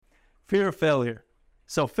Fear of failure.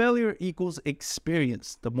 So failure equals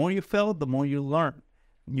experience. The more you fail, the more you learn.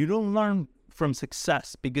 You don't learn from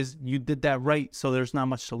success because you did that right, so there's not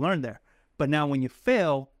much to learn there. But now when you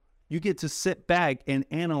fail, you get to sit back and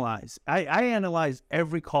analyze. I analyze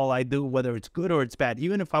every call I do, whether it's good or it's bad.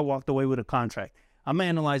 Even if I walked away with a contract, I'm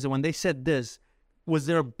analyzing when they said this, was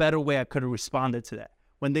there a better way I could have responded to that?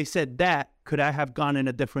 When they said that, could I have gone in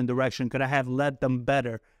a different direction? Could I have led them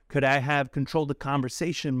better? Could I have controlled the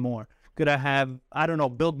conversation more? Could I have, I don't know,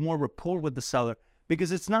 build more rapport with the seller?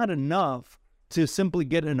 Because it's not enough to simply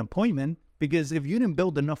get an appointment, because if you didn't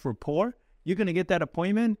build enough rapport, you're going to get that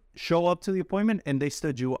appointment, show up to the appointment, and they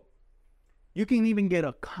stood you up. You can even get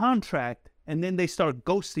a contract, and then they start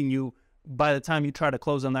ghosting you by the time you try to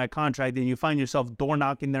close on that contract, and you find yourself door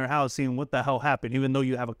knocking their house, seeing what the hell happened, even though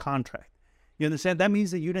you have a contract. You understand? That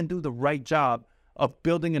means that you didn't do the right job of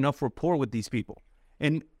building enough rapport with these people.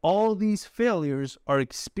 And all these failures are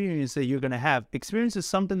experience that you're going to have. Experience is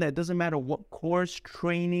something that doesn't matter what course,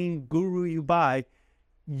 training, guru you buy,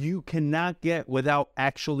 you cannot get without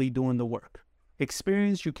actually doing the work.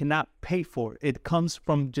 Experience you cannot pay for. It comes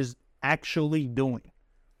from just actually doing.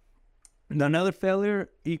 And another failure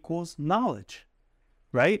equals knowledge,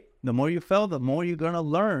 right? The more you fail, the more you're going to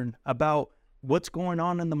learn about what's going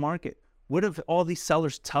on in the market. What if all these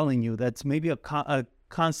sellers telling you that's maybe a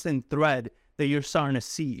constant thread that you're starting to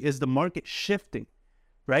see? Is the market shifting,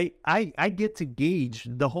 right? I get to gauge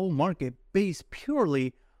the whole market based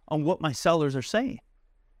purely on what my sellers are saying.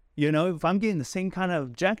 You know, if I'm getting the same kind of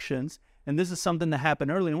objections, and this is something that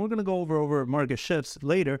happened early, and we're going to go over market shifts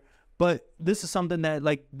later, but this is something that,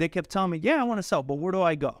 like, they kept telling me, yeah, I want to sell, but where do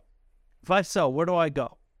I go? If I sell, where do I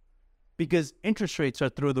go? Because interest rates are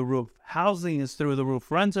through the roof. Housing is through the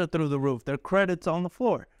roof. Rents are through the roof. Their credit's on the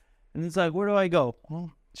floor. And it's like, where do I go?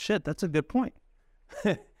 Well, shit, that's a good point.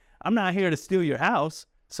 I'm not here to steal your house,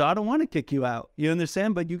 so I don't want to kick you out. You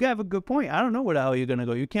understand? But you have a good point. I don't know where the hell you're going to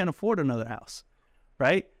go. You can't afford another house,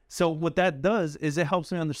 right? So what that does is it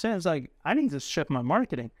helps me understand. It's like, I need to shift my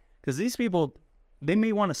marketing, because these people, they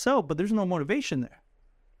may want to sell, but there's no motivation there.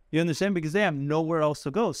 You understand? Because they have nowhere else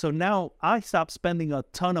to go. So now I stopped spending a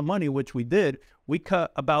ton of money, which we did. We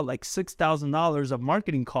cut about like $6,000 of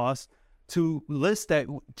marketing costs to lists that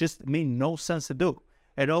just made no sense to do.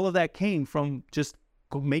 And all of that came from just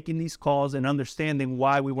making these calls and understanding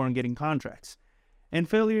why we weren't getting contracts. And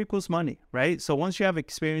failure equals money, right? So once you have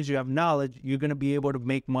experience, you have knowledge, you're going to be able to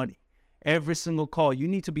make money. Every single call, you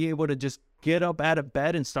need to be able to just get up out of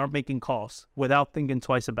bed and start making calls without thinking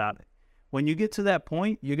twice about it. When you get to that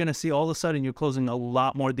point, you're going to see all of a sudden you're closing a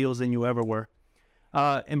lot more deals than you ever were.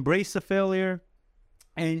 Embrace the failure,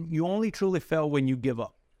 and you only truly fail when you give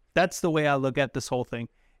up. That's the way I look at this whole thing.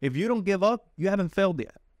 If you don't give up, you haven't failed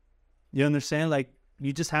yet. You understand? Like,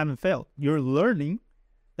 you just haven't failed. You're learning.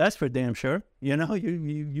 That's for damn sure. You know,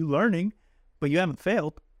 you learning, but you haven't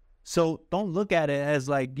failed. So don't look at it as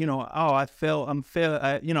like, you know, oh, I failed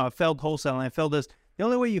wholesaling, I failed this. The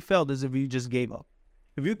only way you failed is if you just gave up.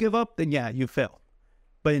 If you give up, then yeah, you failed.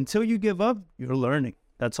 But until you give up, you're learning.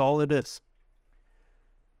 That's all it is.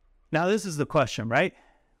 Now, this is the question, right?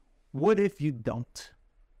 What if you don't?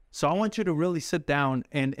 So I want you to really sit down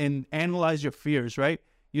and analyze your fears, right?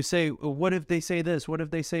 You say, what if they say this? What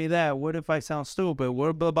if they say that? What if I sound stupid?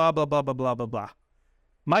 What blah, blah, blah, blah, blah, blah, blah, blah.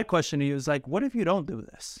 My question to you is like, what if you don't do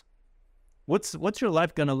this? What's your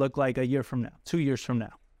life going to look like a year from now, 2 years from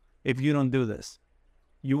now, if you don't do this?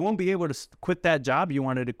 You won't be able to quit that job you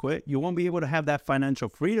wanted to quit. You won't be able to have that financial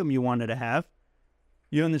freedom you wanted to have.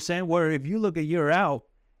 You understand? Where if you look a year out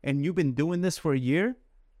and you've been doing this for a year,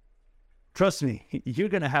 trust me, you're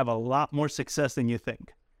going to have a lot more success than you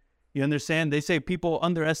think. You understand? They say people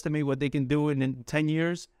underestimate what they can do in 10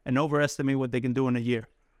 years and overestimate what they can do in a year.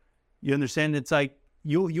 You understand? It's like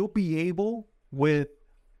you'll be able with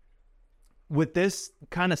this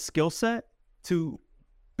kind of skill set to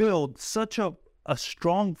build such a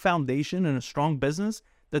strong foundation and a strong business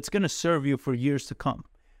that's going to serve you for years to come.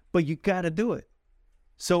 But you got to do it.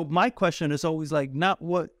 So my question is always like, not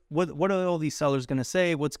what are all these sellers going to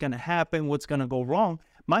say? What's going to happen? What's going to go wrong?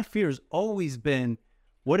 My fear has always been,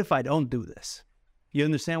 what if I don't do this? You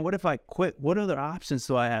understand? What if I quit? What other options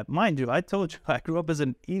do I have? Mind you, I told you I grew up as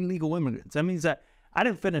an illegal immigrant. That means that I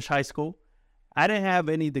didn't finish high school. I didn't have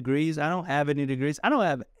any degrees. I don't have any degrees. I don't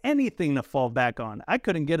have anything to fall back on. I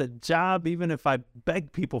couldn't get a job even if I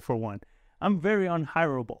begged people for one. I'm very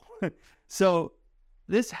unhireable. So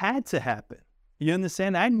this had to happen. You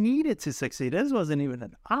understand? I needed to succeed. This wasn't even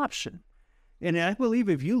an option. And I believe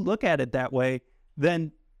if you look at it that way,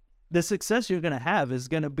 then the success you're going to have is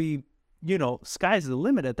going to be, you know, sky's the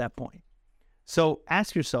limit at that point. So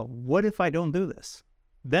ask yourself, what if I don't do this?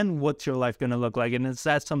 then what's your life going to look like? And is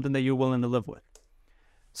that something that you're willing to live with?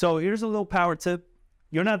 So here's a little power tip.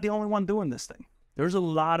 You're not the only one doing this thing. There's a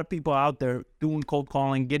lot of people out there doing cold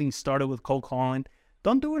calling, getting started with cold calling.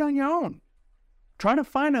 Don't do it on your own. Try to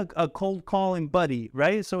find a cold calling buddy,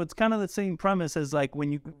 right? So it's kind of the same premise as like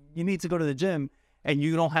when you need to go to the gym and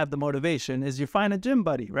you don't have the motivation, is you find a gym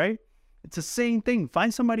buddy, right? It's the same thing.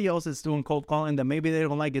 Find somebody else that's doing cold calling that maybe they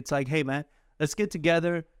don't like. It's like, hey man, let's get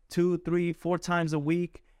together 2, 3, 4 times a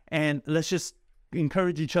week and let's just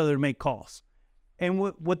encourage each other to make calls. And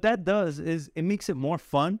what that does is it makes it more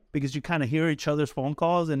fun because you kind of hear each other's phone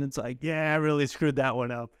calls and it's like, yeah, I really screwed that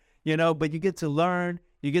one up, but you get to learn,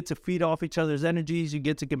 you get to feed off each other's energies, you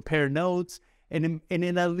get to compare notes, and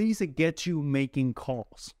at least it gets you making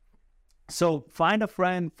calls. So find a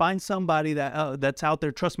friend, find somebody that's out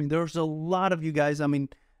there. Trust me, there's a lot of you guys. I mean,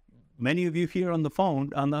 many of you here on the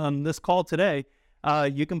phone, on this call today,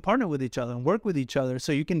 you can partner with each other and work with each other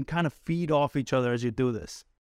so you can kind of feed off each other as you do this.